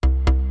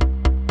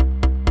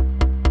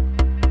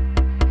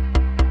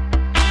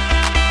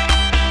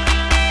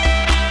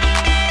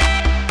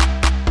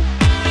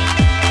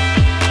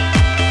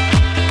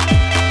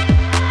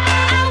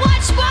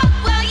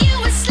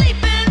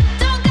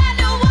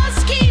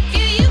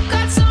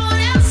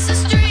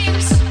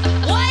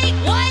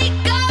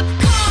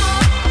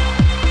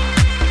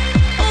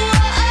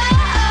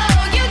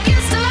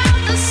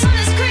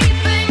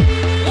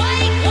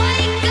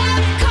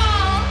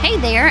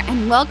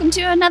welcome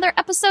to another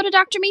episode of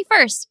Dr. Me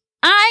First.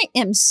 I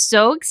am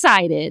so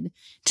excited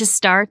to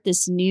start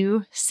this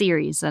new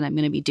series that I'm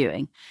going to be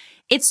doing.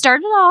 It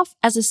started off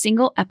as a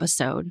single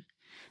episode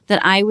that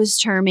I was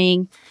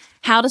terming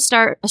How to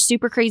Start a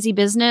Super Crazy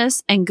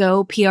Business and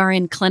Go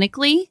PRN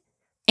Clinically,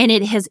 and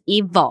it has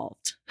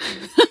evolved.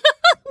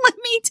 Let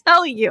me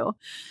tell you.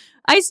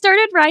 I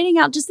started writing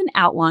out just an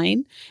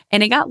outline,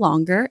 and it got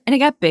longer and it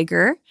got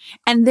bigger.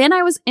 And then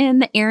I was in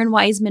the Aaron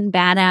Wiseman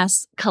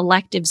Badass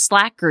Collective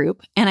Slack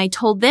group, and I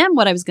told them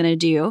what I was going to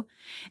do.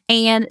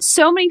 And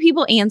so many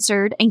people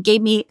answered and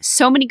gave me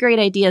so many great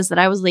ideas that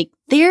I was like,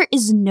 there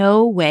is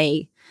no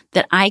way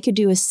that I could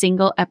do a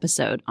single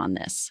episode on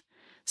this.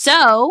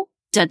 So,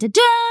 we're going to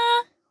do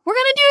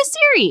a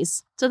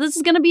series. So this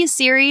is going to be a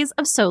series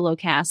of solo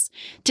casts.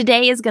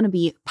 Today is going to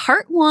be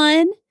part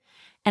 1.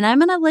 And I'm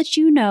going to let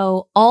you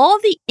know all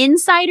the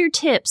insider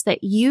tips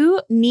that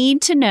you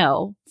need to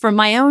know from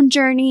my own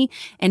journey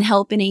and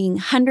helping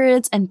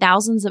hundreds and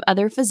thousands of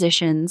other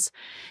physicians,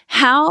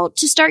 how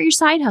to start your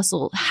side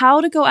hustle,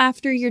 how to go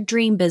after your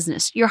dream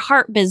business, your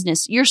heart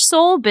business, your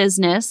soul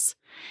business,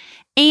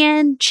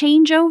 and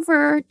change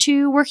over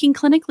to working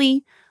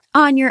clinically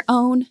on your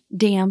own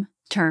damn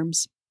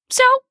terms.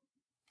 So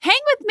hang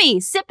with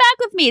me, sit back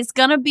with me. It's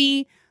going to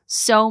be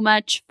so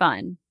much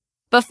fun.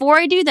 Before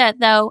I do that,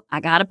 though, I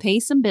got to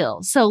pay some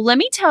bills. So let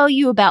me tell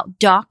you about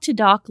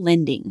Doc2Doc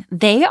Lending.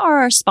 They are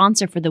our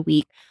sponsor for the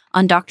week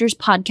on Doctors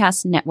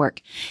Podcast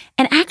Network.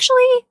 And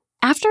actually,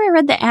 after I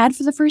read the ad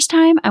for the first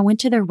time, I went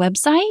to their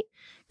website.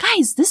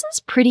 Guys, this is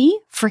pretty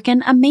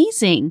freaking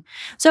amazing.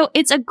 So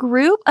it's a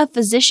group of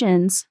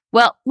physicians.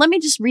 Well, let me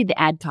just read the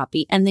ad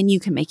copy and then you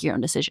can make your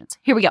own decisions.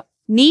 Here we go.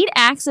 Need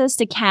access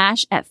to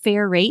cash at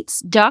fair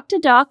rates?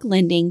 Doc2Doc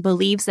Lending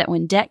believes that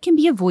when debt can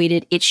be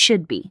avoided, it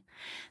should be.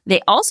 They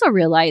also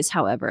realize,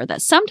 however,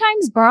 that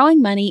sometimes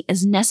borrowing money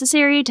is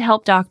necessary to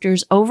help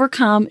doctors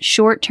overcome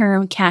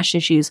short-term cash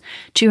issues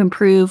to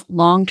improve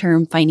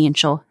long-term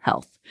financial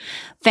health.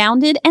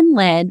 Founded and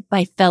led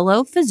by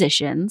fellow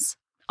physicians,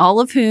 all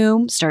of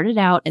whom started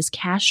out as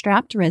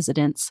cash-strapped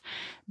residents,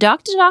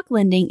 Doc2Doc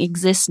Lending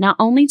exists not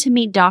only to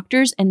meet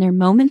doctors in their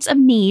moments of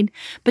need,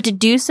 but to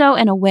do so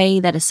in a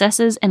way that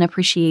assesses and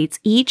appreciates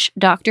each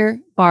doctor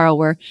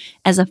borrower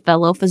as a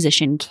fellow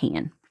physician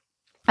can.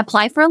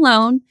 Apply for a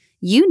loan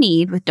you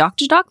need with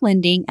Doc2Doc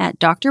Lending at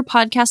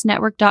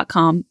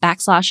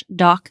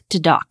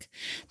drpodcastnetwork.com/doc2doc.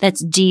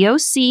 That's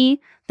DOC,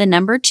 the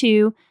number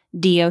 2,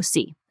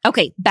 DOC.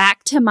 Okay,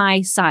 back to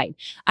my side.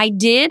 I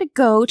did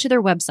go to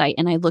their website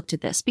and I looked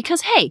at this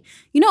because, hey,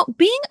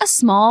 being a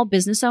small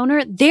business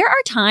owner, there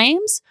are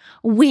times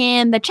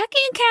when the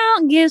checking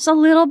account gets a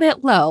little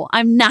bit low.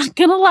 I'm not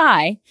going to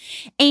lie.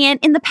 And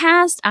in the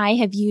past, I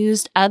have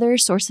used other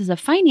sources of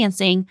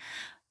financing.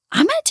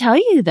 I'm going to tell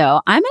you,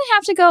 though, I'm going to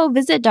have to go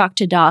visit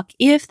Doc2Doc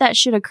if that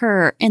should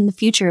occur in the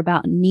future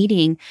about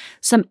needing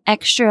some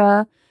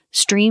extra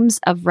streams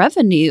of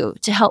revenue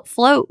to help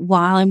float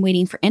while I'm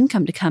waiting for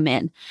income to come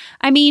in.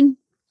 I mean,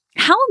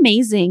 how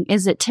amazing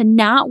is it to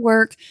not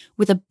work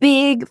with a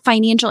big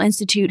financial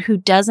institute who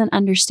doesn't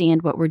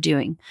understand what we're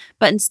doing,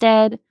 but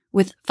instead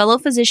with fellow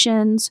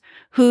physicians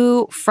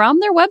who, from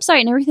their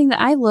website and everything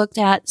that I looked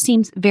at,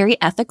 seems very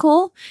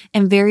ethical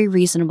and very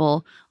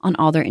reasonable on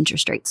all their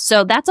interest rates.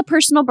 So that's a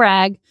personal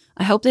brag.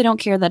 I hope they don't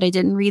care that I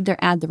didn't read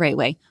their ad the right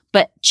way,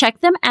 but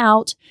check them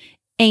out.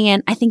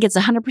 And I think it's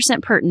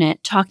 100%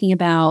 pertinent talking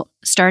about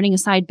starting a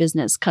side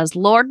business because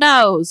Lord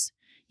knows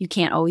you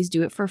can't always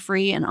do it for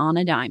free and on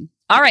a dime.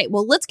 All right,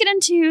 well, let's get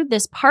into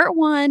this part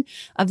 1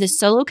 of this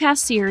solo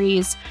cast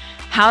series,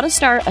 how to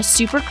start a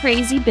super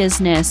crazy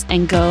business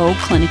and go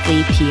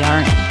clinically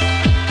PRN.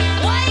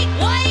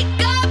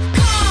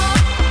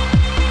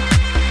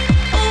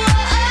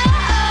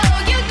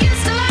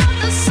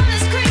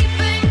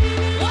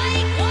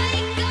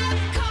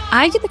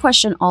 I get the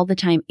question all the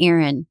time,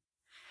 Erin,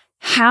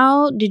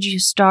 how did you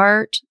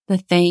start the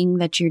thing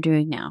that you're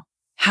doing now?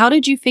 How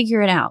did you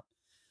figure it out?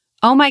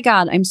 Oh my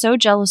God, I'm so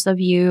jealous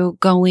of you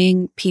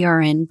going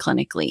PRN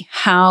clinically.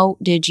 How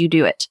did you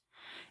do it?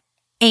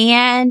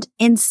 And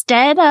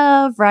instead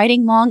of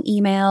writing long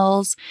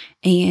emails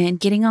and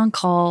getting on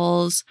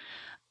calls,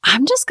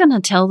 I'm just going to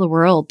tell the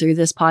world through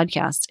this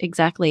podcast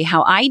exactly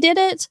how I did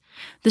it,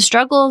 the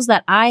struggles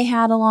that I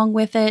had along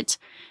with it,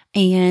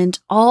 and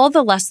all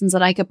the lessons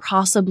that I could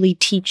possibly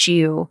teach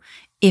you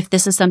if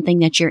this is something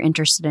that you're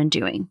interested in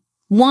doing.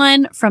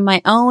 One, from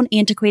my own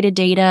antiquated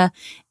data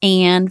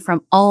and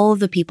from all of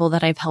the people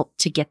that I've helped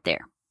to get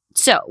there.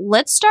 So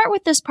let's start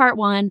with this part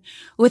 1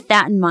 with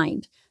that in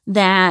mind,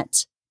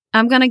 that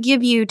I'm going to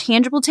give you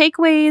tangible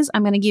takeaways.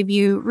 I'm going to give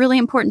you really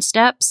important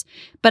steps,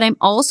 but I'm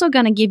also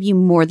going to give you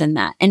more than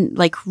that and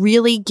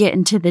really get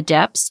into the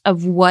depths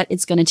of what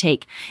it's going to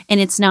take. And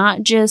it's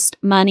not just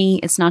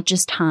money. It's not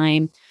just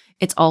time.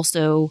 It's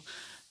also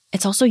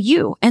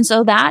you. And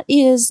so that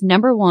is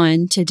number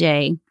 1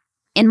 today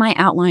in my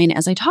outline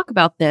as I talk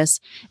about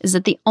this, is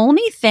that the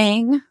only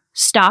thing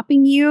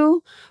stopping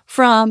you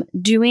from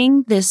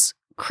doing this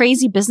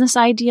crazy business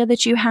idea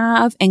that you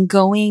have and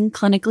going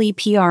clinically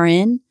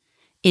PRN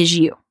is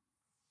you.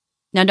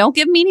 Now, don't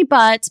give me any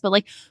buts, but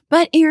like,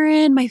 but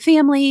Erin, my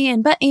family,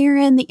 and but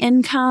Erin, the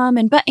income,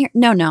 and but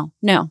Erin.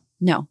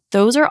 No.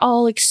 Those are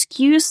all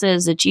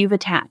excuses that you've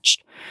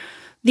attached.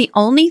 The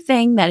only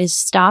thing that is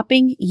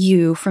stopping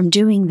you from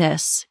doing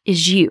this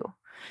is you.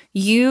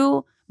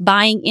 You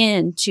buying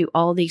into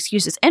all the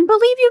excuses. And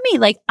believe you me,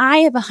 like I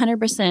have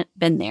 100%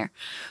 been there.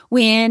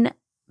 When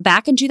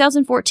back in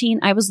 2014,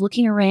 I was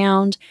looking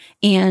around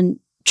and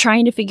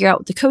trying to figure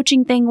out what the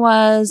coaching thing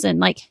was and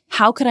like,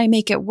 how could I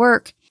make it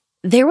work?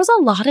 There was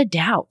a lot of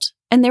doubt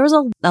and there was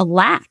a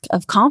lack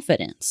of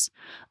confidence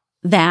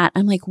that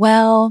I'm like,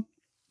 well,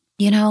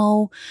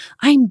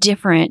 I'm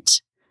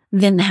different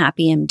than the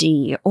Happy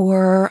MD,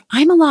 or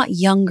I'm a lot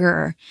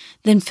younger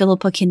than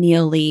Philippa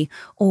Keneally,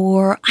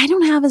 or I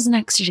don't have as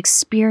much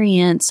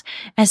experience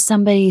as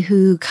somebody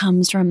who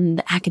comes from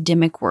the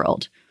academic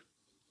world.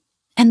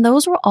 And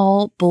those were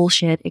all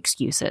bullshit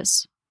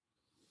excuses.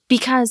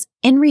 Because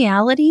in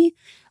reality,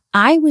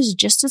 I was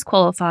just as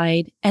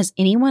qualified as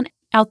anyone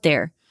out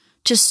there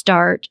to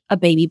start a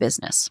baby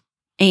business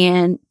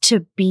and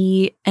to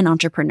be an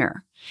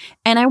entrepreneur.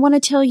 And I want to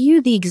tell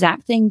you the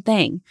exact same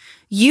thing.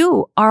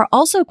 You are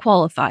also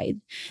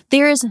qualified.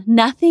 There is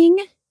nothing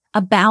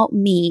about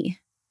me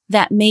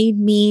that made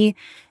me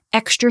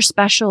extra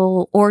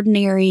special,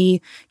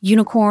 ordinary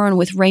unicorn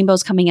with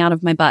rainbows coming out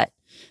of my butt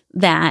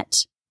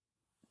that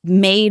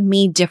made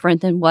me different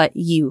than what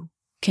you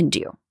can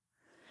do.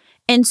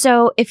 And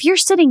so if you're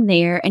sitting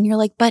there and you're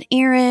like, but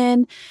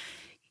Erin,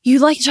 you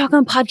like to talk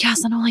on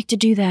podcasts. I don't like to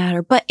do that.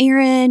 Or, but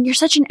Erin, you're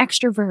such an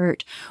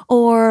extrovert.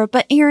 Or,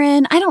 but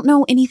Erin, I don't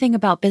know anything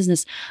about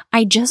business.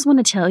 I just want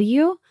to tell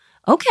you,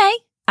 okay,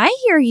 I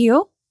hear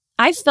you.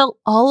 I felt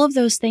all of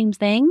those same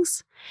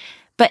things.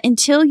 But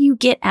until you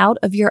get out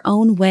of your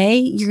own way,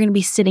 you're going to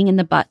be sitting in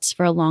the butts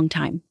for a long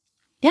time.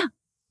 Yeah.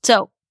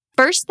 So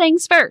first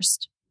things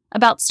first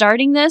about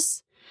starting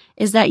this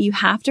is that you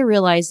have to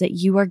realize that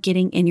you are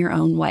getting in your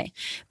own way.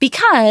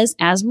 Because,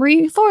 as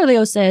Marie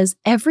Forleo says,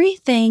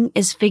 everything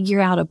is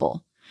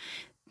figure-outable.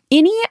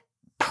 Any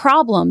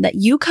problem that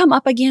you come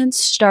up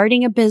against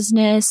starting a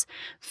business,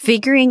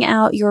 figuring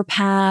out your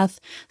path,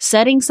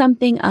 setting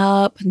something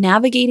up,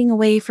 navigating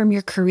away from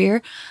your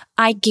career,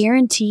 I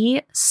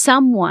guarantee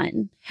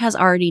someone has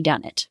already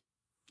done it.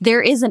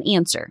 There is an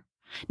answer.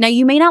 Now,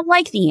 you may not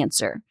like the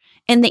answer,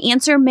 and the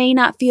answer may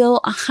not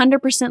feel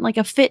 100% like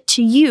a fit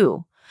to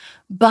you,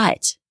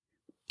 but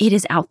it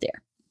is out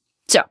there.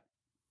 So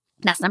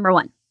that's number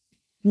one.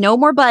 No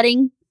more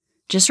butting.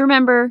 Just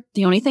remember,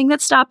 the only thing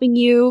that's stopping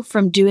you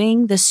from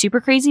doing this super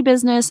crazy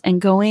business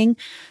and going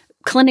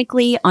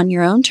clinically on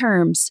your own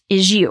terms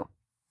is you.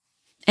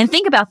 And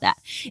think about that.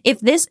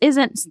 If this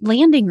isn't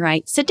landing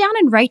right, sit down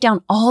and write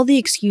down all the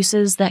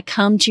excuses that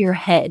come to your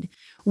head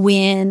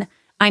when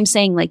I'm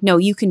saying like, no,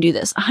 you can do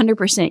this.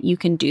 100% you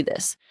can do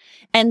this.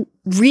 And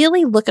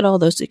really look at all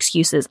those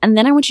excuses. And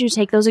then I want you to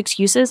take those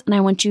excuses and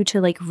I want you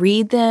to like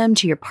read them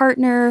to your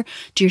partner,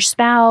 to your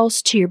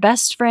spouse, to your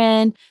best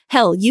friend.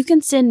 Hell, you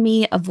can send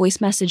me a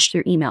voice message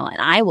through email and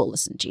I will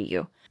listen to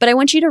you. But I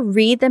want you to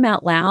read them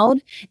out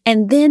loud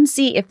and then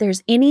see if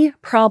there's any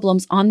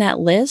problems on that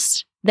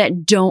list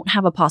that don't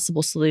have a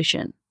possible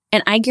solution.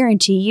 And I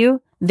guarantee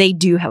you, they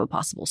do have a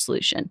possible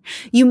solution.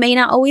 You may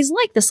not always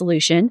like the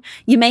solution.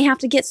 You may have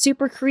to get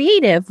super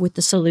creative with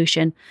the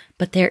solution,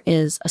 but there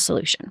is a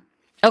solution.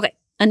 Okay,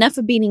 enough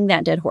of beating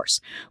that dead horse.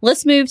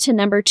 Let's move to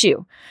number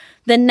 2.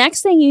 The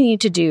next thing you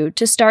need to do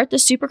to start the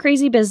super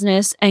crazy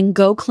business and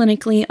go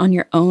clinically on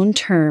your own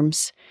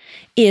terms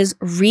is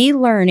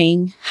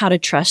relearning how to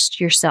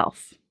trust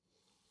yourself.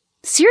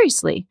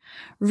 Seriously,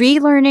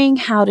 relearning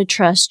how to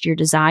trust your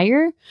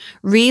desire,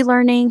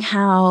 relearning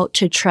how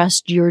to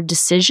trust your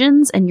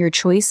decisions and your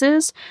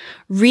choices,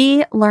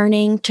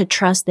 relearning to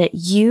trust that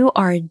you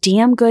are a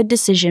damn good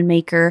decision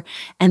maker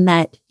and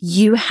that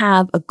you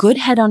have a good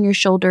head on your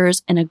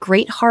shoulders and a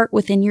great heart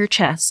within your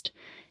chest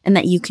and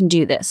that you can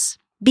do this.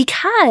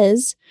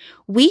 Because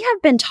we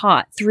have been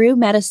taught through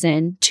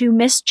medicine to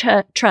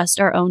mistrust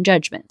our own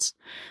judgments.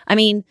 I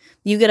mean,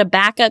 you get a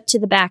backup to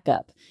the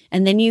backup.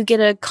 And then you get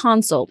a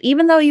consult,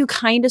 even though you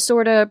kind of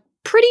sort of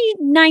pretty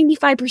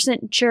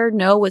 95% sure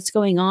know what's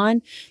going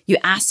on, you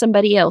ask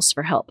somebody else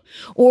for help.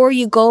 Or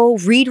you go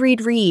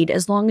read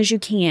as long as you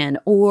can.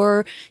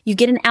 Or you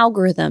get an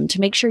algorithm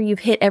to make sure you've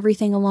hit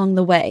everything along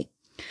the way.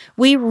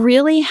 We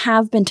really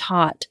have been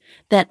taught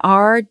that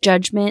our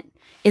judgment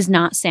is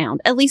not sound.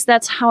 At least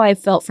that's how I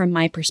felt from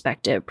my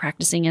perspective,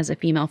 practicing as a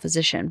female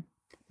physician.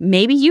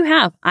 Maybe you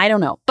have, I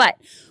don't know. But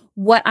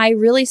what I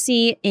really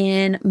see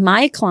in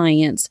my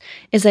clients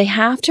is they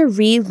have to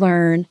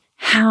relearn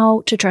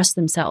how to trust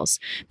themselves.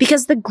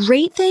 Because the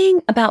great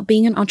thing about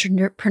being an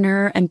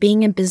entrepreneur and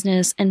being in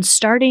business and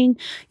starting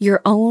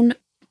your own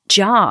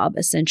job,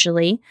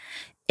 essentially,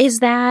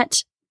 is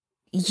that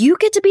you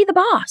get to be the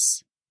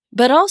boss,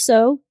 but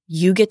also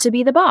you get to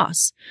be the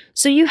boss.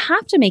 So you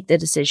have to make the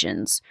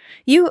decisions.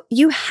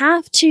 You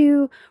have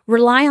to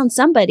rely on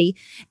somebody.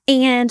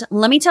 And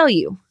let me tell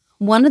you,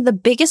 one of the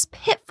biggest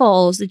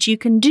pitfalls that you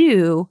can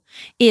do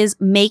is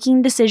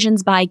making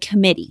decisions by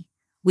committee.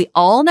 We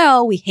all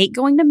know we hate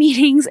going to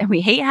meetings and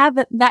we hate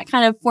having that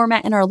kind of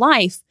format in our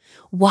life.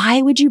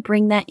 Why would you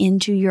bring that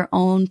into your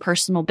own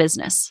personal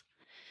business?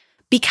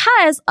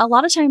 Because a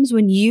lot of times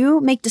when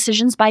you make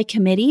decisions by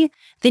committee,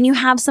 then you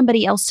have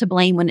somebody else to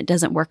blame when it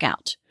doesn't work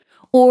out.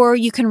 Or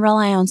you can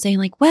rely on saying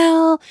like,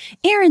 well,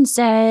 Aaron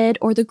said,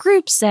 or the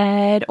group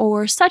said,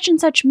 or such and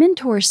such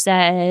mentor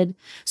said,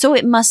 so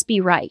it must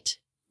be right.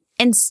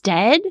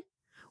 Instead,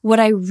 what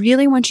I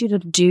really want you to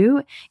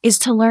do is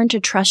to learn to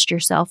trust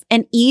yourself.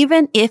 And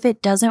even if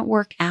it doesn't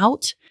work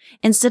out,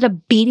 instead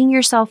of beating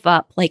yourself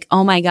up like,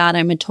 oh my God,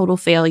 I'm a total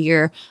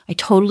failure. I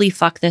totally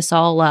fucked this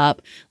all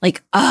up.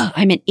 Like, oh,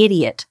 I'm an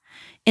idiot.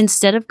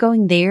 Instead of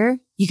going there,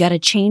 you got to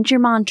change your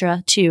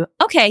mantra to,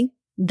 okay,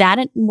 that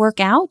didn't work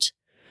out.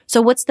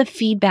 So what's the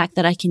feedback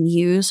that I can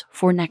use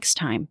for next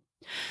time?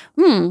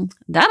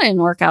 That didn't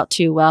work out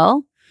too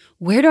well.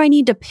 Where do I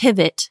need to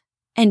pivot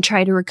and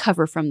try to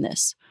recover from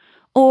this?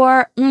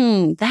 Or,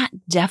 that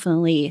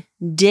definitely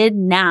did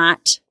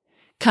not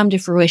come to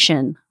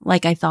fruition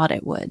like I thought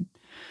it would.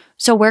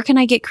 So where can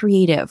I get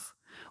creative?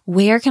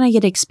 Where can I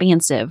get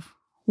expansive?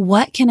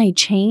 What can I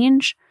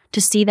change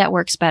to see that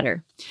works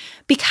better?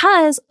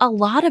 Because a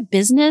lot of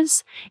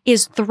business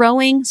is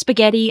throwing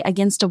spaghetti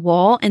against a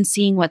wall and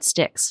seeing what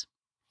sticks.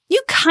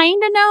 You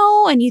kind of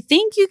know and you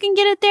think you can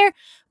get it there,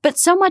 but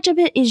so much of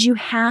it is you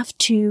have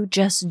to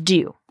just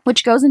do,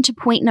 which goes into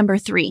point number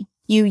 3.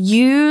 You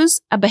use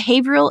a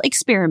behavioral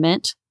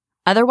experiment,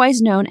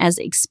 otherwise known as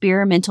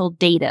experimental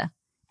data,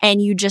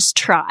 and you just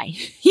try.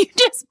 You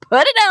just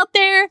put it out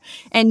there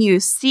and you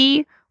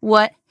see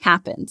what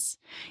happens.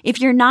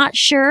 If you're not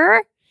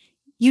sure,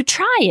 you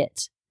try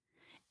it.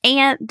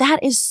 And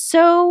that is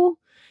so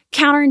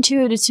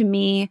counterintuitive to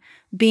me,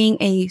 being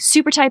a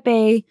super type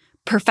A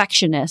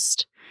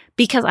perfectionist,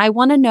 because I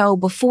want to know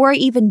before I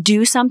even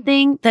do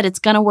something that it's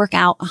going to work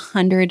out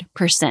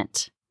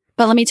 100%.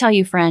 But let me tell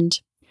you, friend,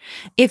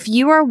 if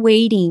you are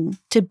waiting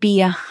to be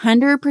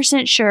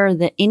 100% sure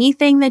that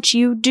anything that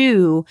you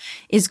do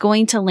is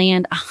going to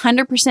land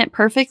 100%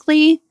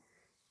 perfectly,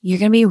 you're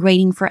going to be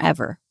waiting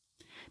forever,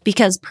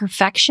 because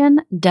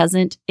perfection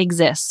doesn't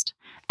exist,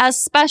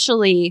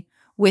 especially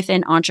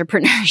within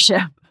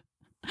entrepreneurship.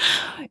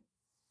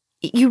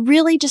 You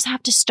really just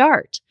have to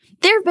start.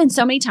 There have been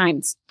so many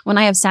times when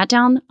I have sat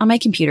down on my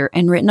computer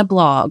and written a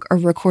blog or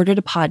recorded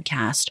a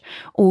podcast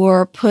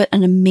or put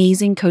an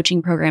amazing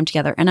coaching program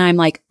together. And I'm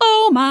like,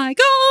 oh my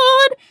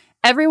God,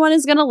 everyone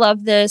is going to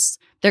love this.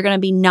 They're going to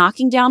be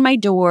knocking down my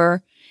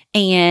door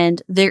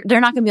and they're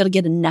not going to be able to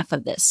get enough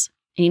of this.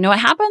 And you know what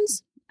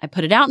happens? I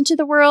put it out into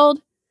the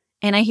world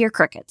and I hear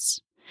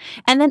crickets.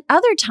 And then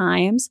other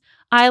times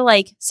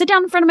I sit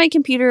down in front of my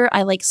computer.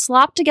 I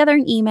slop together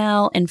an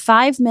email in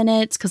 5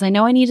 minutes because I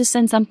know I need to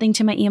send something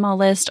to my email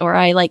list, or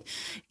I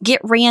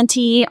get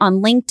ranty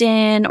on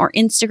LinkedIn or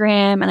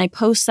Instagram and I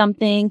post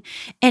something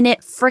and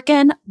it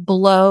frickin'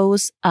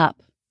 blows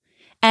up.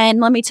 And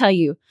let me tell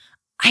you,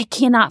 I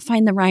cannot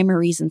find the rhyme or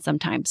reason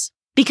sometimes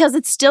because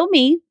it's still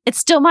me. It's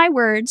still my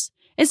words.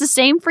 It's the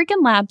same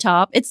freaking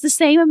laptop. It's the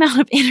same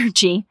amount of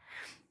energy,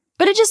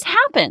 but it just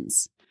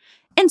happens.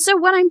 And so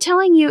what I'm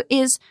telling you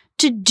is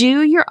to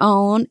do your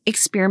own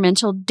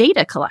experimental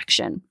data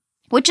collection,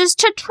 which is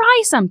to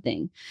try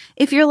something.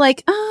 If you're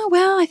like, oh,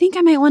 well, I think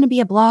I might want to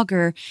be a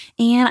blogger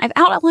and I've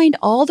outlined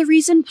all the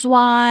reasons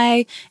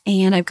why,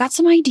 and I've got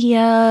some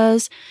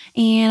ideas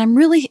and I'm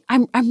really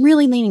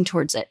leaning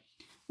towards it.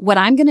 What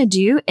I'm going to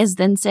do is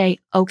then say,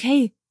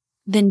 okay,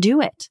 then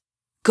do it.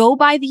 Go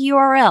buy the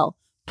URL,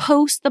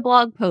 post the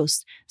blog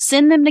post,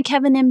 send them to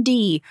Kevin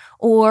MD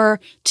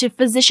or to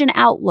Physician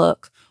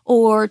Outlook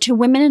or to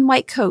Women in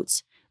White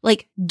Coats.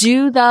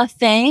 Do the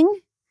thing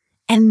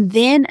and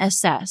then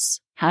assess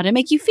how to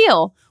make you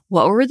feel.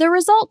 What were the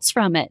results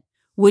from it?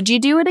 Would you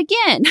do it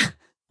again?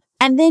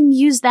 And then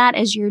use that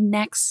as your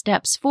next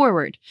steps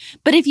forward.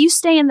 But if you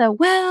stay in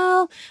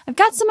well, I've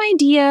got some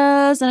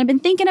ideas and I've been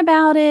thinking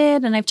about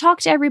it and I've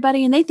talked to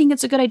everybody and they think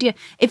it's a good idea.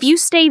 If you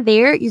stay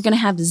there, you're going to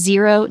have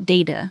zero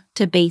data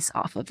to base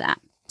off of that.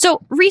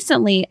 So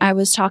recently I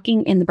was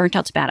talking in the Burnt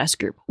Out to Badass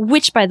group,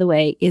 which by the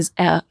way is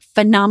a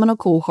phenomenal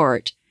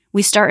cohort.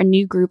 We start a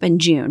new group in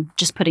June,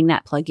 just putting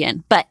that plug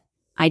in, but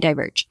I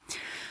diverge.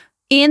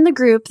 In the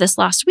group this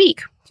last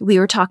week, we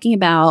were talking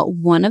about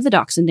one of the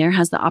docs in there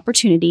has the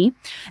opportunity,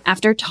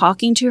 after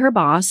talking to her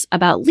boss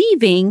about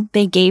leaving,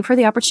 they gave her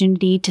the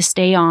opportunity to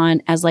stay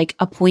on as a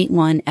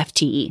 0.1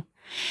 FTE.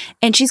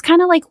 And she's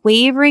kind of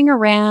wavering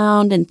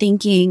around and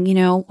thinking,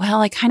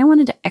 well, I kind of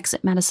wanted to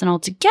exit medicine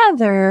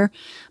altogether,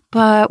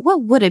 but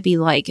what would it be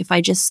like if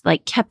I just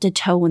kept a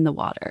toe in the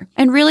water?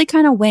 And really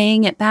kind of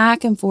weighing it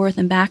back and forth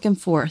and back and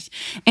forth.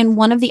 And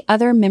one of the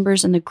other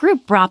members in the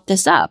group brought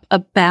this up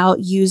about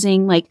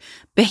using a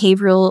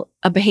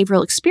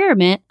behavioral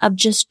experiment of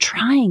just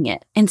trying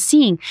it and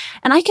seeing.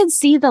 And I could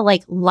see the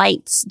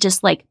lights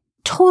just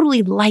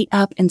totally light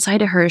up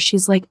inside of her.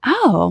 She's like,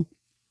 oh,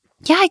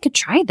 yeah, I could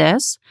try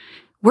this.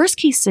 Worst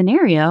case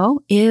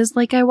scenario is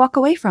I walk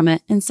away from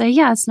it and say,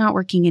 yeah, it's not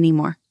working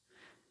anymore.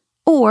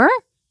 Or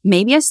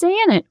maybe I stay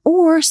in it,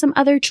 or some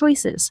other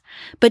choices,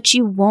 but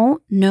you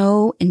won't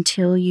know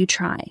until you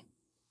try.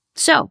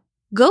 So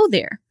go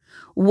there.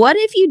 What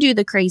if you do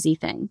the crazy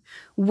thing?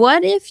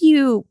 What if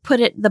you put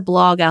the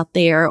blog out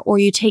there, or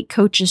you take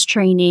coaches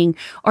training,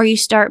 or you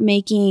start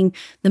making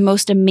the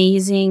most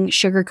amazing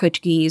sugar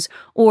cookies,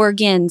 or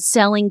again,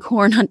 selling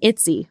corn on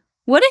Etsy?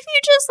 What if you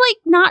just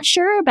not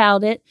sure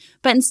about it,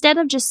 but instead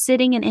of just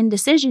sitting in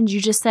indecisions, you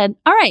just said,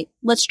 all right,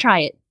 let's try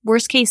it.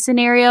 Worst case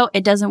scenario,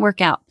 it doesn't work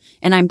out,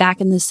 and I'm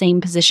back in the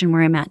same position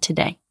where I'm at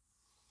today.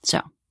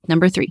 So,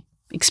 number 3,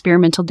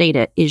 experimental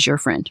data is your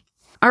friend.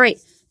 All right.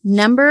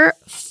 Number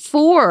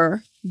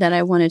 4 that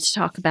I wanted to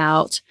talk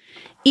about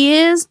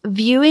is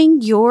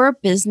viewing your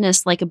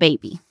business like a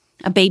baby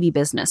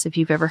business, if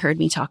you've ever heard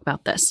me talk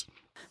about this.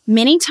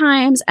 Many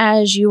times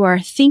as you are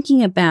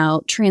thinking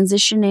about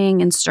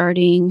transitioning and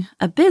starting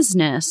a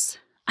business,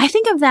 I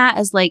think of that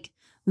as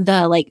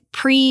the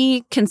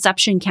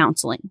pre-conception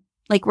counseling,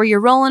 where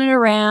you're rolling it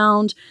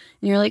around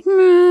and you're like,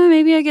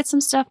 maybe I get some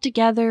stuff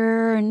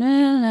together.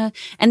 And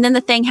then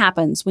the thing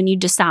happens when you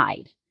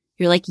decide.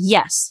 You're like,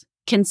 yes,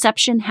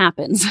 conception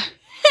happens.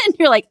 And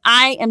you're like,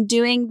 I am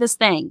doing this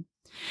thing.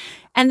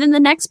 And then the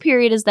next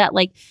period is that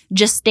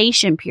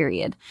gestation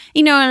period.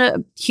 In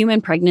a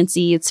human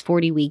pregnancy, it's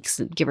 40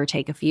 weeks, give or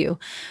take a few.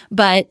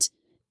 But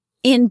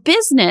in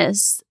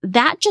business,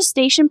 that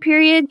gestation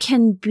period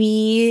can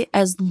be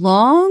as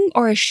long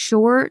or as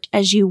short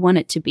as you want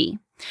it to be.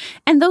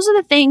 And those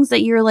are the things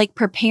that you're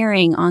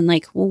preparing on,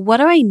 well, what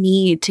do I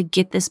need to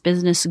get this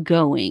business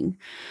going?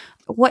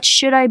 What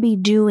should I be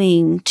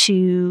doing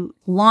to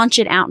launch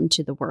it out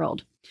into the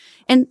world?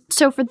 And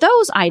so for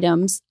those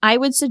items, I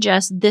would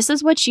suggest this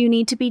is what you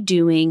need to be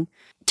doing,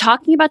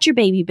 talking about your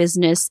baby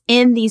business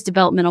in these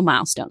developmental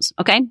milestones.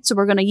 Okay. So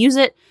we're going to use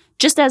it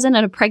just as in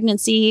a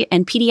pregnancy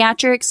and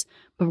pediatrics,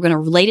 but we're going to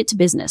relate it to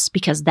business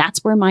because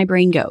that's where my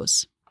brain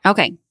goes.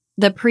 Okay.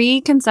 The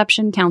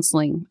pre-conception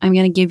counseling I'm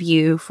going to give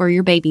you for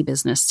your baby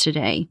business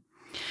today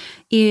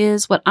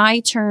is what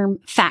I term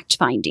fact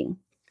finding.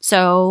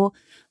 So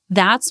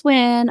that's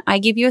when I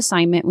give you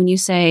assignment when you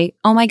say,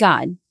 oh my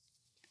God,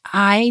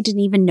 I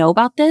didn't even know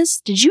about this.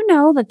 Did you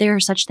know that there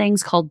are such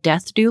things called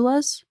death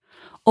doulas?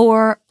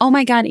 Or, oh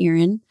my God,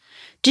 Erin,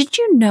 did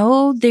you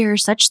know there are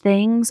such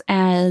things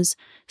as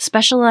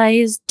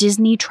specialized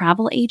Disney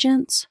travel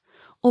agents?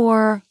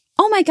 Or,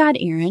 oh my God,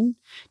 Erin,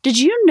 did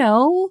you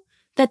know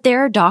that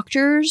there are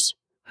doctors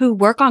who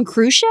work on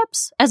cruise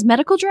ships as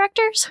medical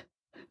directors?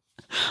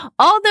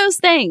 All those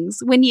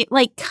things, when you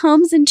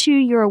comes into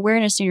your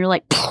awareness and you're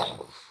like,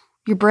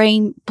 your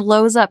brain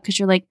blows up because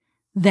you're like,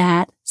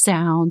 that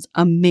sounds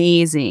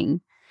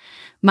amazing.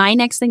 My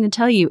next thing to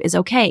tell you is,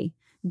 okay,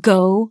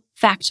 go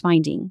fact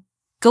finding.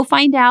 Go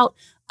find out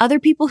other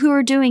people who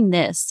are doing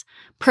this,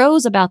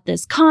 pros about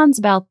this, cons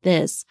about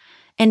this,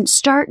 and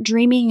start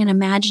dreaming and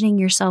imagining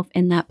yourself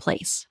in that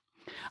place.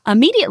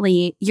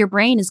 Immediately, your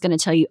brain is going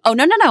to tell you, oh,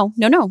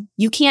 no,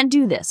 you can't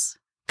do this,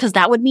 because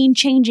that would mean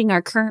changing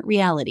our current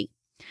reality.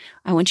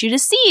 I want you to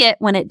see it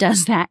when it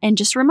does that and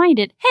just remind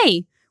it,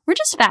 hey, we're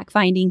just fact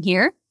finding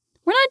here.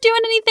 We're not doing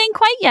anything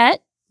quite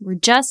yet. We're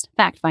just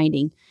fact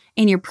finding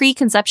in your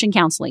pre-conception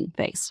counseling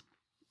phase.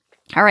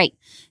 All right.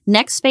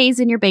 Next phase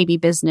in your baby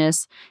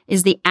business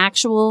is the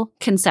actual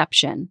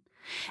conception.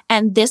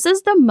 And this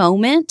is the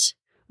moment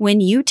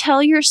when you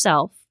tell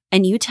yourself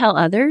and you tell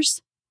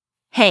others,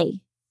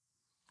 hey,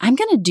 I'm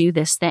going to do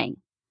this thing.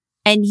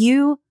 And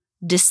you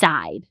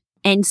decide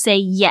and say,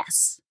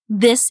 yes,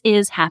 this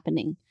is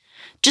happening.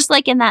 Just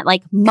like in that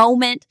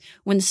moment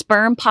when the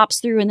sperm pops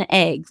through in the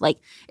egg,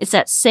 it's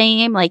that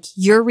same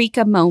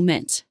eureka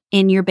moment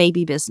in your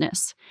baby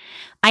business.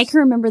 I can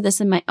remember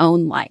this in my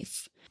own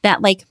life,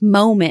 that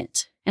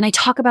moment. And I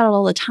talk about it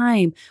all the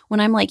time when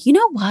I'm like, you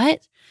know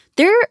what?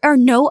 There are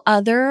no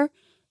other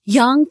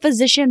young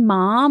physician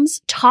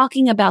moms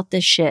talking about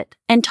this shit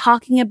and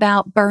talking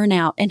about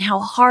burnout and how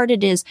hard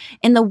it is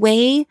in the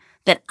way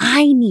that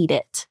I need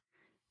it.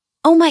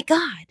 Oh my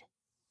God,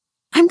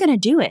 I'm going to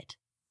do it.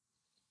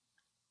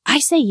 I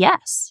say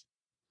yes.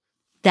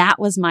 That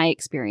was my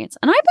experience.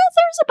 And I bet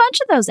there's a bunch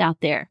of those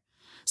out there.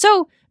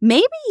 So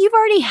maybe you've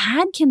already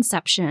had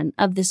conception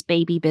of this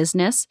baby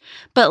business,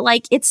 but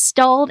it's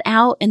stalled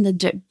out in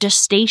the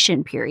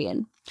gestation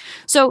period.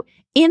 So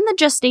in the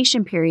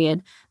gestation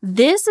period,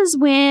 this is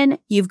when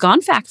you've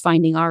gone fact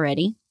finding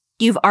already.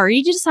 You've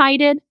already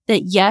decided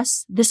that,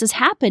 yes, this is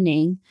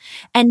happening.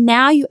 And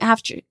now you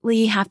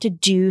actually have to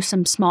do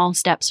some small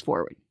steps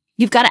forward.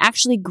 You've got to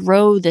actually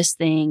grow this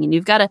thing, and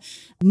you've got to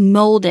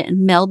mold it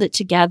and meld it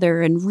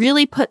together and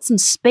really put some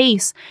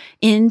space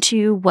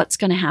into what's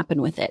going to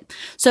happen with it.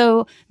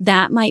 So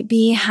that might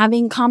be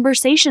having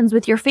conversations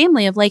with your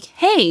family of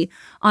hey,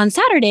 on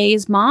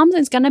Saturdays, mom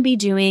is going to be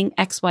doing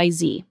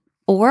XYZ.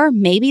 Or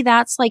maybe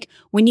that's like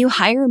when you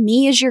hire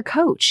me as your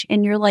coach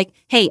and you're like,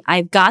 hey,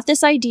 I've got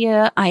this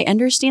idea. I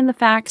understand the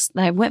facts.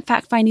 I went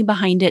fact finding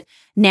behind it.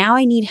 Now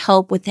I need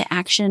help with the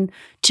action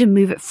to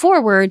move it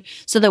forward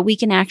so that we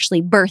can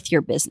actually birth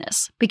your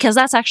business. Because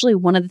that's actually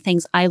one of the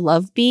things I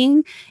love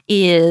being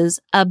is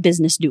a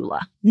business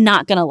doula.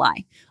 Not going to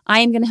lie. I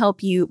am going to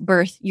help you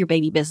birth your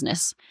baby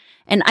business.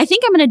 And I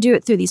think I'm going to do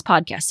it through these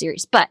podcast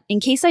series. But in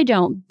case I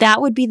don't, that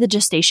would be the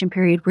gestation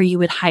period where you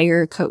would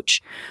hire a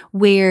coach,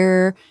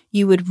 where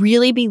you would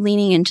really be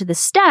leaning into the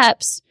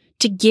steps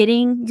to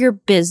getting your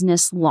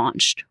business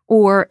launched,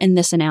 or in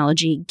this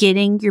analogy,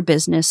 getting your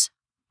business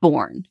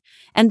born.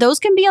 And those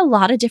can be a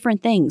lot of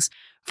different things,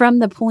 from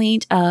the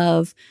point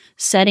of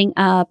setting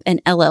up an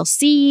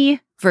LLC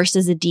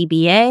versus a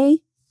DBA.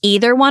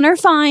 Either one are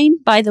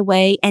fine, by the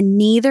way, and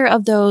neither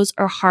of those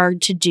are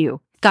hard to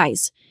do.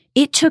 Guys,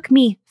 it took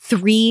me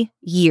 3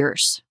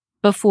 years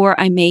before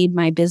I made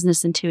my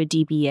business into a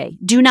DBA.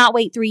 Do not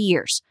wait 3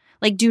 years.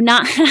 Do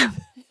not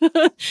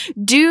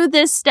do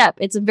this step.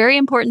 It's a very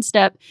important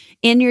step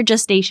in your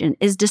gestation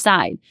is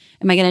decide,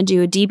 am I going to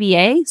do a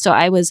DBA? So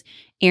I was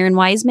Erin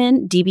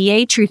Wiseman,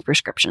 DBA Truth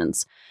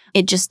Prescriptions.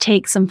 It just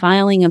takes some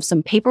filing of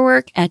some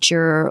paperwork at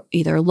your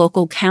either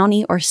local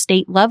county or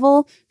state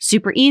level.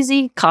 Super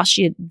easy, costs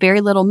you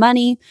very little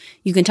money.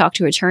 You can talk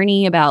to an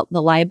attorney about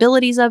the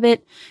liabilities of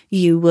it.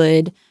 You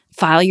would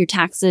file your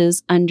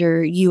taxes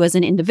under you as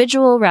an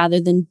individual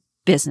rather than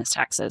business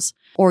taxes,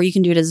 or you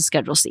can do it as a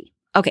Schedule C.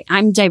 Okay,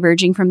 I'm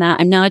diverging from that.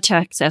 I'm not a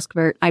tax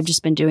expert. I've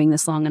just been doing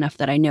this long enough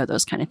that I know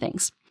those kind of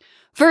things.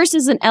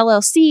 Versus an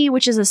LLC,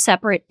 which is a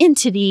separate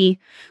entity,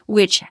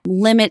 which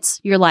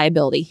limits your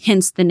liability,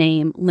 hence the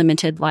name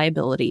Limited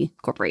Liability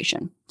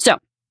Corporation. So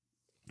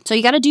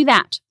you got to do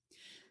that.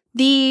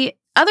 The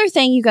other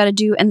thing you got to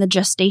do in the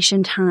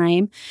gestation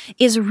time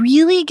is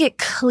really get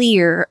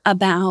clear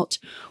about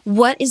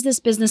what is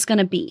this business going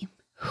to be?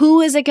 Who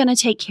is it going to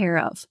take care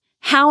of?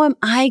 How am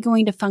I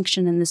going to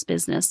function in this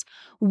business?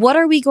 What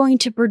are we going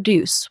to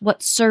produce?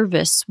 What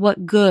service?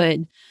 What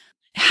good?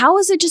 How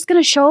is it just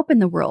going to show up in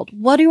the world?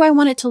 What do I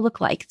want it to look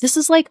like? This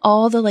is like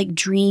all the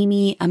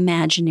dreamy,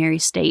 imaginary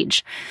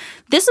stage.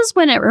 This is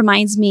when it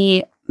reminds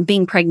me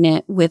being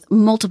pregnant with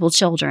multiple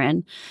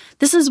children.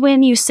 This is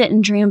when you sit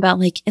and dream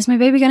about is my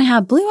baby going to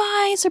have blue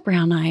eyes or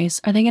brown eyes?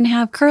 Are they going to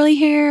have curly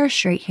hair or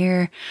straight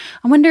hair?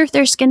 I wonder if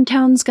their skin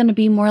tone's going to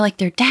be more like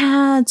their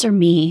dad's or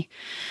me.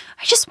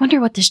 I just wonder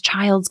what this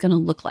child's going to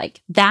look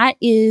like. That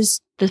is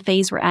the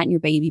phase we're at in your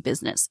baby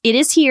business. It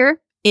is here.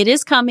 It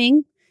is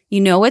coming. You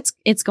know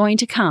it's going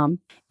to come.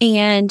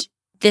 And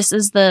this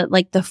is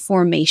the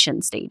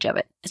formation stage of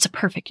it. It's a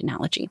perfect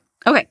analogy.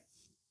 Okay.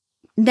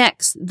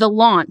 Next, the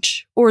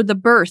launch or the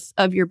birth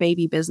of your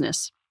baby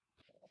business.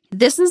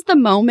 This is the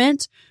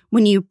moment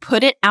when you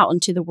put it out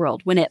into the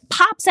world, when it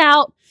pops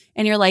out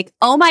and you're like,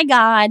 oh my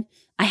God,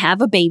 I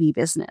have a baby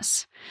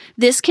business.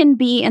 This can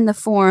be in the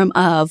form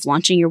of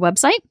launching your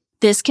website.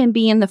 This can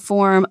be in the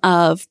form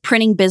of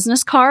printing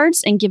business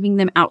cards and giving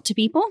them out to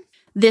people.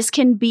 This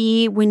can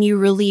be when you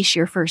release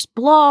your first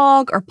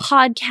blog or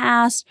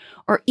podcast,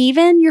 or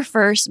even your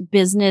first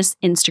business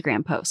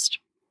Instagram post.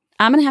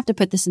 I'm going to have to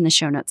put this in the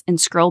show notes and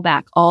scroll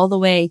back all the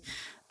way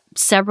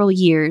several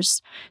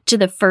years to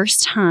the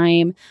first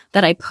time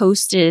that I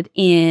posted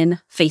in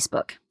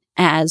Facebook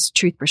as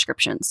Truth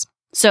Prescriptions.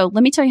 So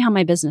let me tell you how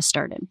my business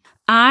started.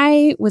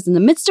 I was in the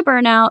midst of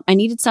burnout. I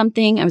needed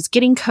something. I was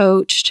getting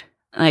coached.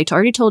 I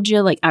already told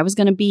you, I was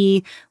going to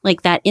be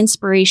that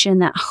inspiration,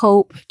 that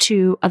hope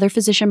to other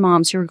physician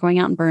moms who were going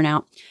out in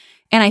burnout.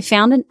 And I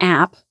found an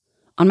app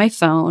on my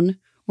phone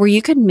where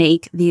you could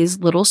make these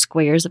little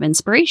squares of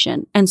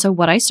inspiration. And so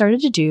what I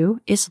started to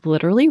do is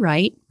literally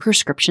write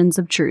prescriptions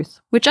of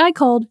truth, which I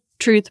called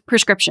Truth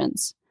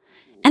Prescriptions.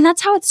 And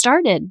that's how it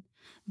started.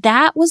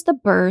 That was the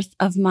birth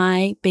of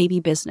my baby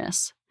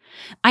business.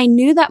 I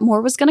knew that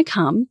more was going to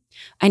come.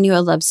 I knew I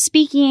loved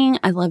speaking.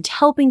 I loved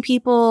helping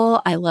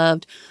people. I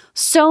loved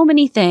so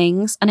many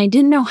things. And I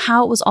didn't know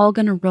how it was all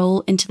going to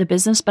roll into the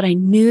business, but I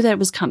knew that it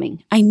was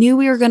coming. I knew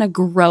we were going to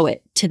grow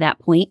it to that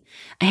point.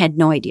 I had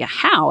no idea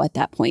how at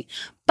that point,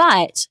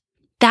 but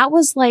that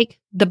was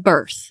the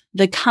birth,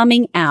 the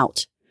coming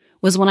out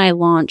was when I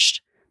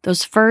launched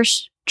those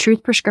first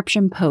Truth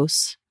Prescription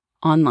posts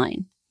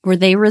online, where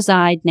they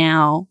reside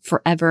now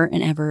forever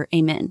and ever.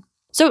 Amen.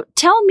 So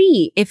tell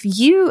me if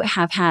you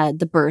have had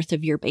the birth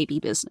of your baby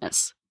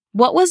business.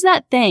 What was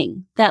that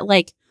thing that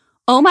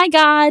oh my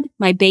God,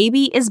 my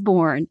baby is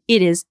born.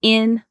 It is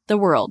in the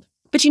world.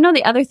 But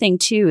the other thing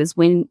too is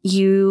when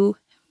you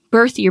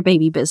birth your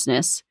baby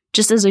business,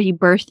 just as you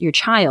birth your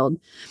child,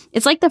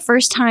 it's like the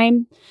first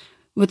time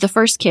with the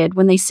first kid,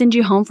 when they send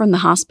you home from the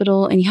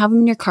hospital and you have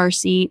them in your car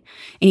seat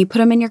and you put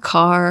them in your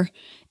car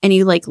and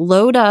you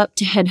load up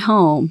to head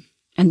home.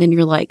 And then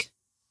you're like,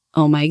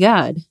 oh my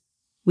God,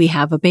 we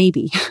have a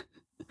baby.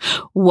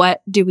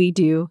 What do we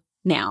do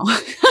now?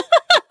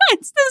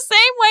 It's the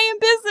same way in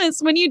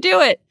business when you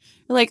do it.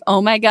 You're like,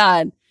 oh my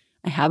God,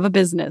 I have a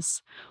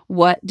business.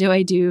 What do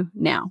I do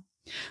now?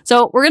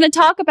 So we're going to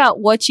talk about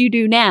what you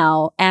do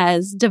now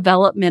as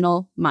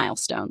developmental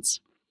milestones.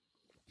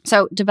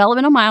 So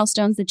developmental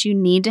milestones that you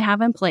need to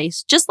have in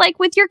place, just like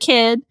with your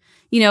kid,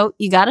 you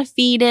got to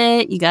feed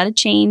it, you got to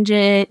change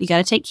it, you got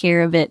to take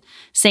care of it.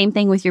 Same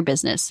thing with your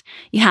business.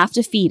 You have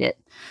to feed it.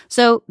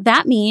 So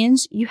that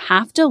means you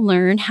have to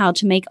learn how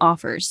to make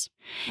offers.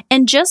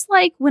 And just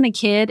like when a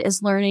kid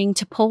is learning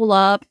to pull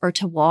up or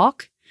to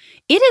walk,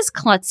 it is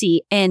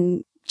klutzy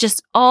and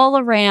just all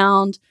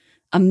around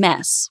a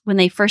mess when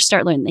they first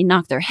start learning. They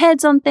knock their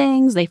heads on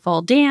things, they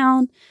fall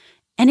down.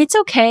 And it's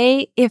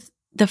okay if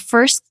the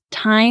first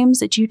times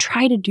that you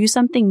try to do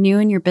something new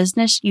in your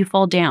business, you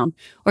fall down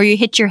or you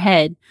hit your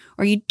head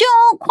or you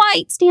don't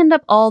quite stand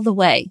up all the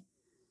way.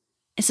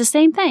 It's the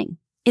same thing.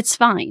 It's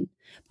fine.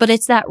 But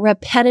it's that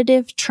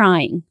repetitive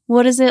trying.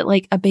 What is it?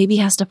 Like a baby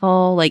has to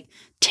fall like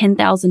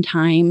 10,000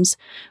 times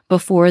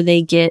before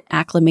they get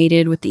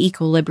acclimated with the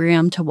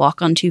equilibrium to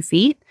walk on 2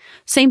 feet.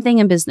 Same thing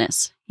in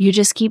business. You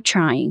just keep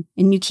trying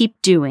and you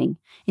keep doing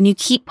and you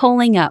keep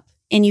pulling up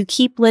and you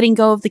keep letting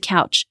go of the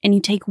couch and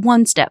you take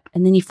 1 step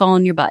and then you fall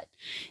on your butt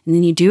and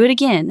then you do it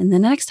again. And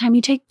then the next time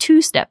you take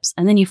 2 steps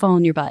and then you fall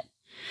on your butt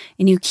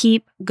and you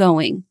keep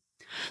going.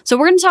 So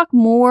we're going to talk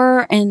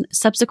more in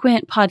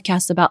subsequent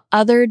podcasts about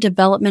other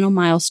developmental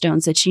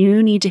milestones that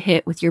you need to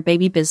hit with your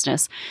baby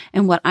business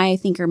and what I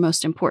think are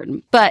most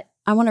important. But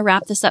I want to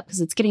wrap this up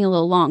because it's getting a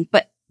little long.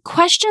 But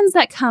questions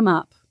that come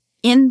up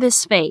in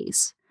this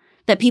phase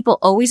that people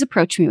always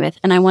approach me with,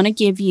 and I want to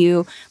give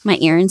you my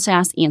Erin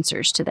Sass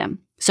answers to them.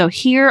 So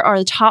here are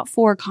the top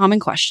 4 common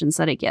questions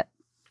that I get.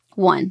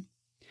 1,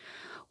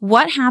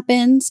 what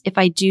happens if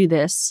I do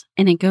this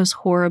and it goes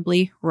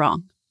horribly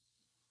wrong?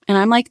 And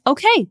I'm like,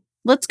 okay,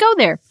 let's go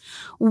there.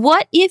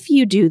 What if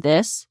you do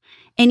this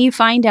and you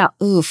find out,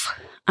 oof,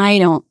 I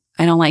don't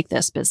like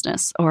this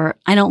business, or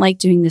I don't like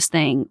doing this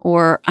thing,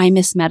 or I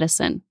miss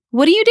medicine.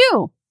 What do you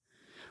do?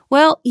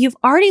 Well, you've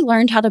already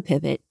learned how to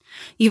pivot.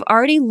 You've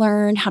already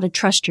learned how to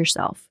trust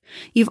yourself.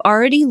 You've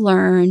already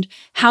learned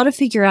how to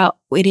figure out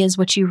what it is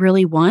what you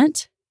really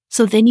want.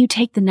 So then you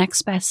take the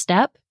next best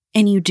step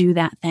and you do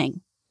that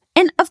thing.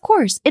 And of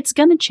course, it's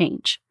going to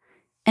change.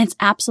 And it's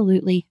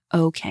absolutely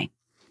okay.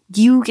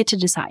 You get to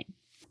decide.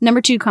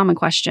 Number 2 common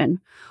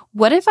question.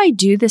 What if I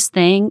do this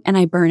thing and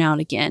I burn out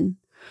again?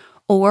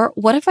 Or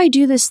what if I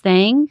do this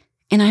thing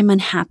and I'm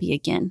unhappy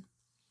again?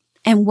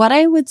 And what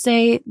I would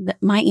say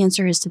that my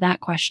answer is to that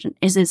question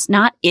is it's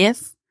not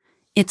if,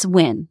 it's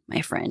when,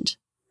 my friend.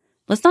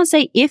 Let's not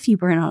say if you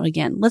burn out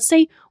again. Let's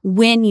say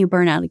when you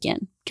burn out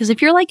again. Because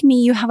if you're like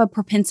me, you have a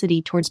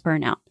propensity towards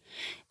burnout.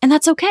 And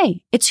that's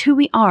okay. It's who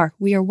we are.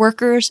 We are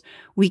workers.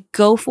 We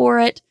go for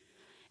it.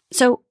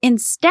 So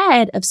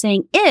instead of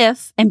saying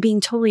if and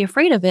being totally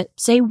afraid of it,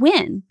 say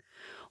when.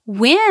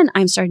 When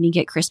I'm starting to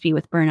get crispy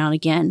with burnout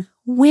again,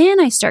 when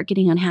I start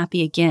getting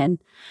unhappy again,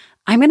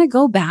 I'm going to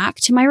go back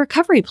to my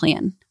recovery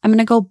plan. I'm going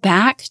to go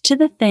back to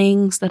the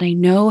things that I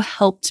know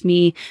helped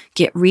me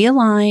get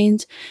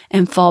realigned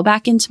and fall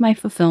back into my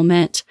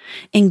fulfillment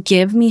and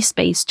give me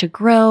space to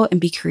grow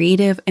and be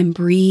creative and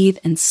breathe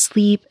and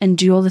sleep and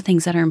do all the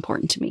things that are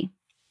important to me.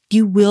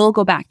 You will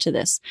go back to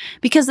this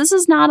because this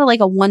is not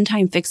a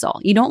one-time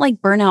fix-all. You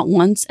don't burn out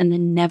once and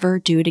then never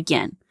do it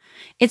again.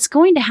 It's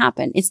going to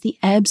happen. It's the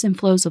ebbs and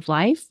flows of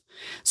life.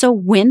 So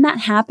when that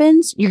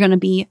happens, you're going to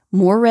be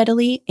more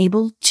readily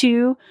able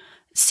to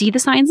see the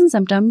signs and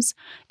symptoms.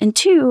 And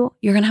 2,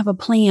 you're going to have a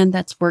plan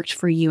that's worked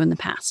for you in the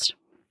past.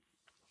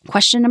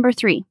 Question number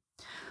 3,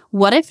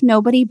 what if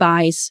nobody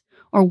buys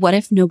or what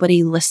if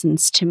nobody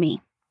listens to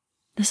me?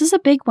 This is a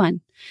big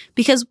one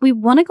because we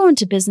want to go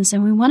into business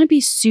and we want to be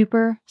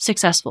super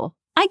successful.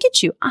 I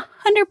get you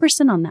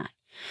 100% on that.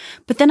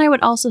 But then I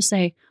would also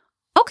say,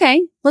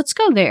 okay, let's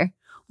go there.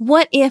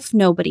 What if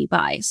nobody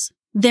buys?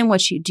 Then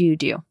what you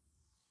do?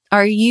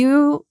 Are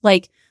you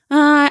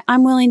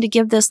I'm willing to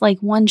give this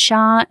 1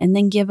 shot and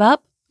then give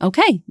up?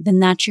 Okay, then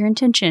that's your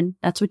intention.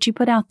 That's what you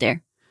put out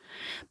there.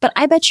 But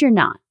I bet you're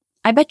not.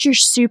 I bet you're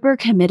super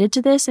committed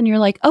to this and you're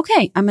like,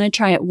 okay, I'm going to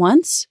try it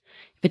once.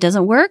 If it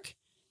doesn't work,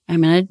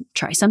 I'm going to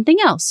try something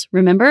else.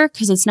 Remember,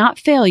 because it's not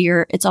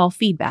failure, it's all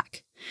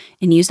feedback.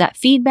 And use that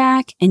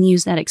feedback and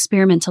use that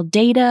experimental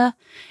data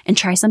and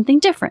try something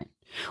different.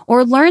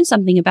 Or learn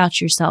something about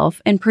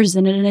yourself and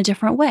present it in a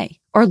different way.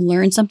 Or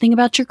learn something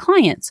about your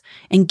clients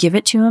and give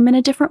it to them in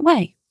a different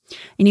way.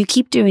 And you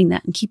keep doing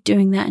that and keep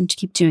doing that and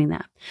keep doing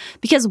that.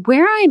 Because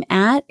where I'm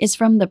at is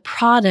from the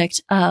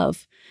product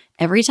of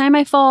every time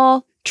I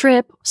fall,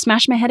 trip,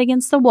 smash my head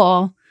against the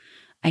wall,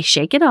 I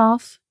shake it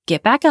off,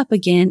 get back up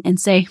again and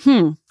say,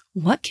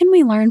 what can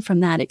we learn from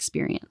that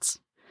experience?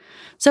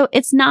 So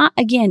it's not,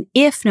 again,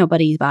 if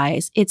nobody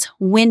buys, it's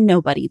when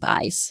nobody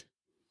buys.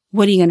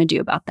 What are you going to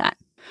do about that?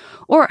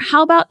 Or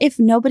how about if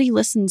nobody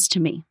listens to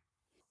me?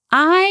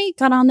 I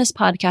got on this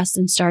podcast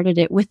and started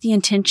it with the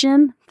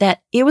intention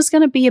that it was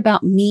going to be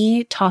about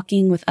me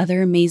talking with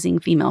other amazing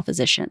female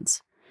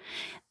physicians.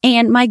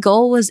 And my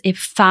goal was if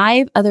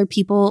 5 other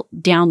people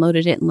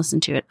downloaded it and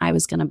listened to it, I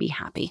was going to be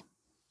happy.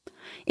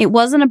 It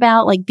wasn't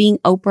about being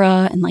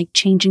Oprah and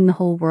changing the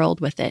whole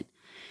world with it.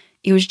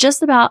 It was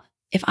just about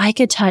if I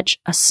could touch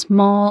a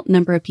small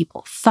number of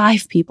people,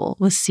 5 people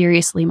was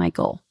seriously my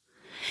goal.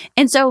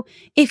 And so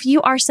if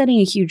you are setting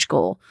a huge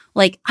goal,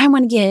 like I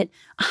want to get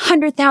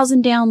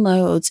 100,000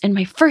 downloads in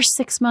my first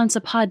 6 months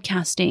of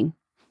podcasting,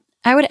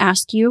 I would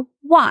ask you,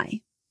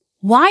 why?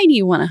 Why do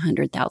you want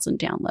 100,000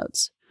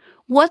 downloads?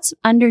 What's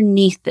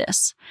underneath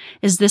this?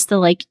 Is this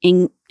to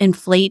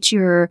inflate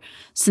your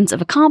sense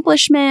of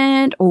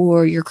accomplishment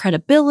or your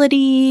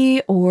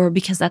credibility, or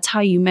because that's how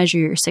you measure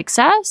your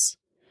success?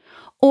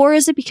 Or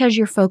is it because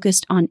you're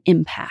focused on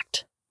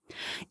impact?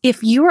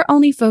 If you are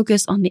only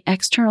focused on the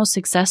external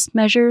success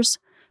measures,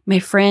 my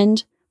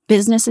friend,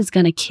 business is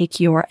going to kick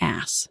your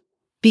ass,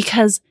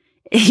 because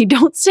you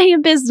don't stay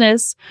in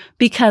business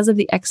because of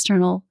the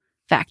external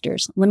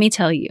factors. Let me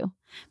tell you,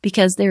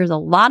 because there's a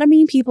lot of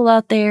mean people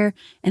out there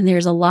and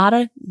there's a lot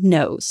of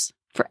no's.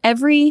 For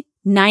every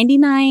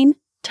 99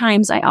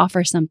 times I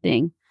offer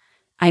something,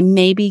 I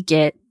maybe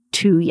get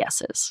 2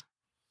 yeses.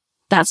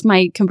 That's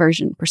my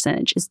conversion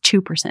percentage, is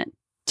 2%.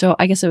 So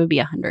I guess it would be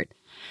 100.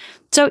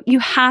 So you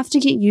have to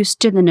get used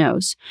to the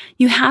no's.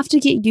 You have to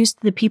get used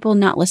to the people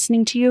not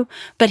listening to you.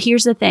 But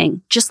here's the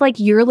thing, just like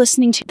you're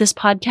listening to this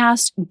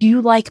podcast,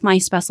 you like my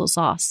special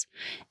sauce.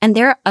 And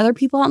there are other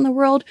people out in the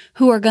world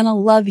who are going to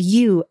love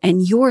you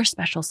and your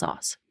special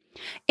sauce.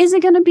 Is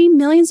it going to be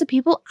millions of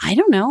people? I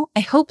don't know.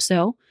 I hope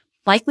so.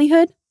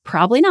 Likelihood?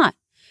 Probably not.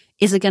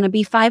 Is it going to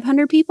be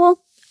 500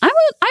 people? I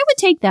would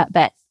take that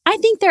bet. I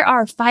think there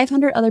are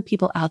 500 other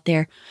people out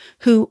there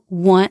who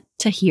want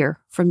to hear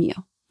from you.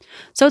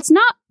 So it's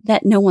not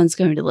that no one's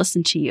going to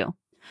listen to you.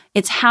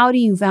 It's how do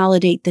you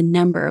validate the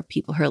number of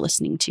people who are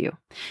listening to you?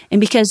 And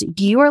because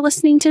you are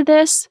listening to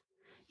this,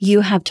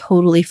 you have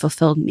totally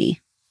fulfilled me.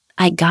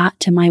 I got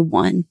to my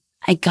 1.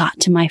 I got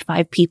to my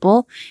 5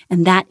 people,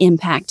 and that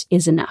impact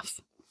is enough.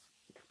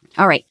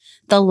 All right.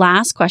 The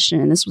last question,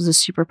 and this was a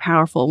super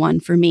powerful one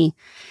for me,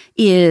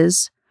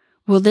 is,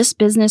 will this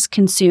business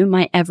consume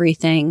my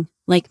everything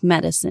like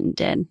medicine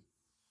did?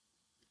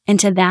 And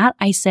to that,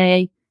 I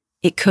say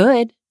it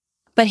could.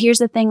 But here's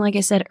the thing, like I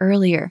said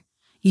earlier,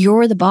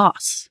 you're the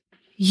boss.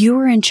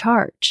 You're in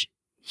charge.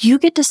 You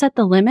get to set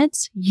the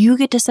limits. You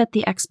get to set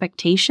the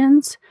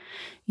expectations.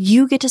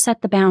 You get to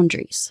set the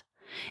boundaries.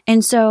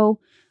 And so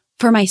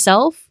for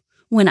myself,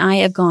 when I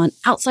have gone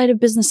outside of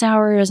business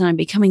hours and I'm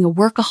becoming a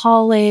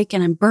workaholic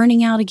and I'm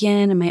burning out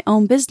again in my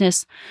own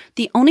business,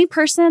 the only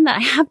person that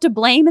I have to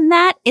blame in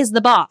that is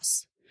the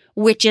boss,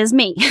 which is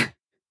me.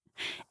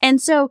 And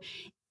so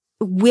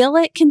will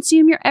it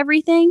consume your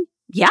everything?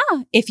 Yeah,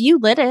 if you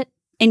let it.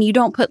 And you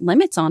don't put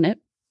limits on it.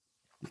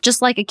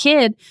 Just like a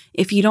kid,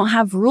 if you don't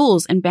have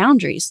rules and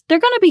boundaries, they're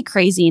going to be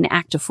crazy and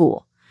act a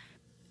fool.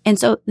 And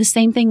so the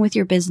same thing with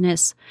your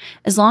business.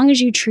 As long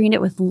as you treat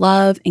it with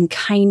love and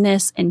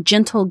kindness and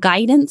gentle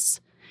guidance,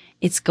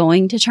 it's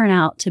going to turn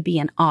out to be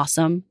an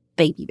awesome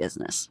baby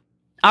business.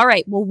 All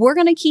right. Well, we're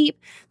going to keep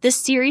this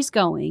series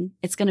going.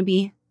 It's going to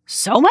be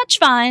so much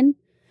fun.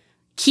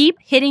 Keep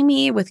hitting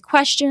me with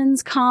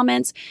questions,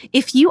 comments.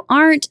 If you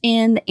aren't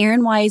in the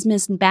Erin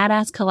Wiseman's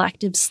Badass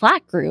Collective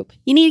Slack group,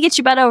 you need to get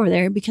your butt over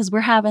there, because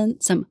we're having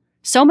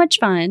so much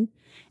fun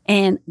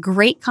and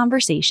great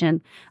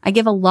conversation. I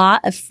give a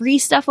lot of free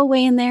stuff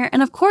away in there.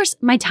 And of course,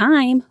 my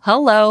time.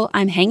 Hello,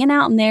 I'm hanging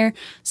out in there,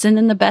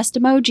 sending the best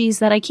emojis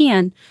that I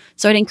can.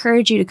 So I'd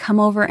encourage you to come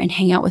over and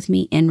hang out with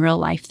me in real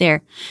life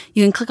there.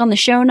 You can click on the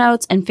show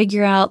notes and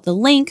figure out the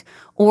link,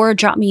 or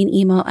drop me an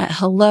email at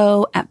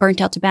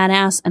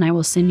hello@burntoutToBadass, and I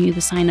will send you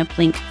the sign up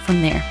link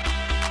from there.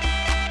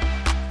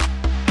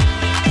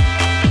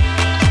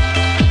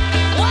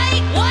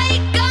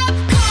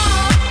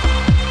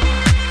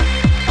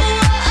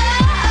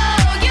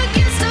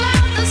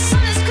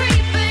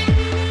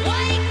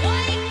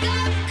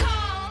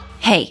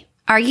 Hey,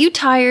 are you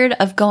tired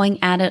of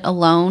going at it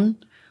alone?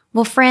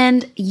 Well,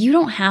 friend, you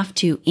don't have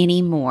to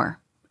anymore.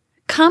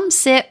 Come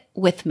sit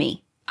with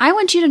me. I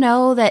want you to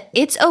know that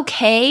it's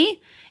okay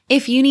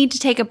if you need to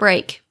take a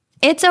break.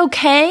 It's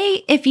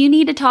okay if you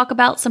need to talk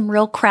about some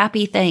real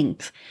crappy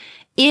things.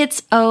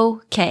 It's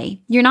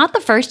okay. You're not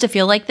the first to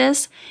feel like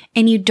this,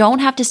 and you don't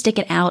have to stick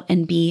it out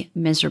and be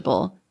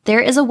miserable. There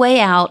is a way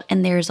out,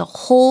 and there's a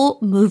whole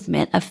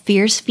movement of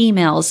fierce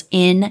females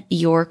in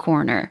your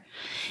corner.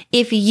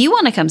 If you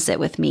want to come sit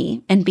with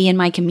me and be in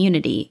my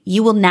community,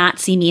 you will not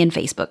see me in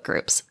Facebook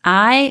groups.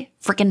 I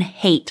freaking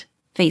hate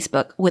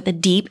Facebook with a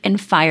deep and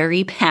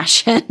fiery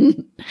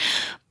passion.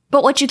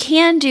 But what you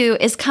can do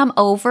is come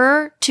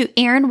over to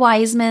Erin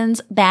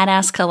Wiseman's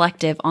Badass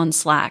Collective on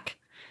Slack.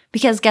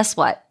 Because guess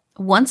what?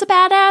 Once a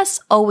badass,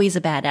 always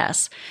a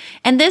badass.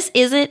 And this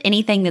isn't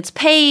anything that's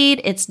paid.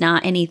 It's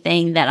not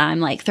anything that I'm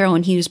like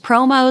throwing huge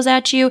promos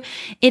at you.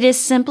 It is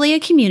simply a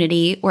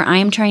community where I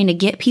am trying to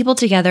get people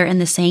together in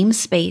the same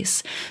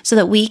space so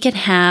that we can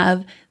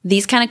have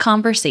these kind of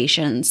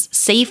conversations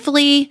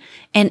safely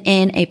and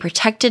in a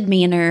protected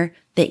manner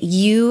that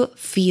you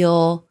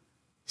feel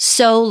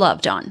so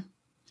loved on.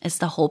 It's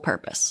the whole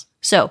purpose.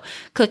 So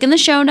click in the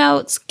show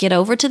notes, get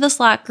over to the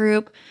Slack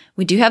group.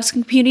 We do have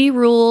some community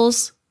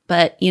rules,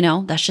 but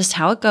that's just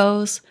how it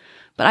goes.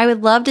 But I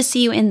would love to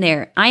see you in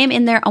there. I am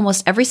in there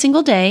almost every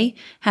single day,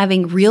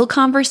 having real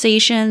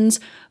conversations,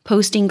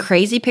 posting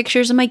crazy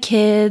pictures of my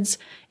kids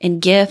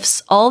and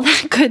gifts, all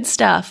that good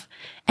stuff.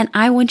 And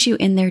I want you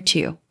in there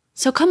too.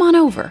 So come on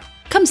over.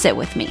 Come sit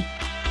with me.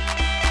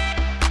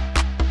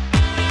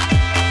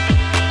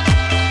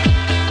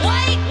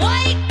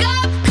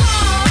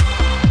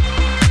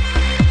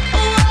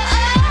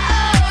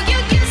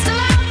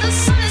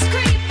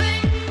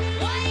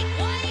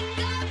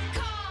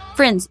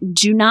 Friends,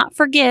 do not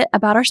forget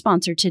about our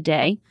sponsor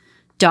today,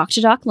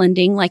 Doc2Doc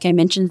Lending, like I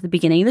mentioned at the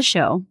beginning of the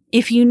show.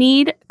 If you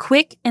need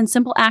quick and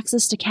simple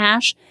access to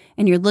cash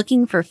and you're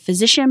looking for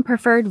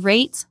physician-preferred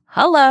rates,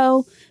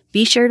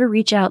 be sure to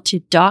reach out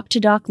to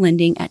Doc2Doc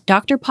Lending at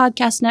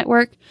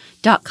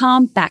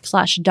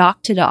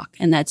drpodcastnetwork.com/Doc2Doc.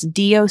 And that's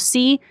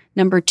DOC,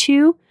 number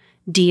 2,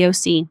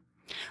 DOC.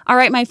 All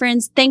right, my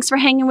friends, thanks for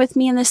hanging with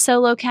me in this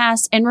solo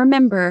cast. And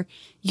remember,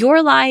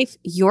 your life,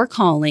 your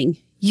calling,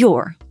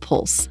 your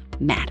pulse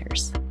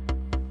matters.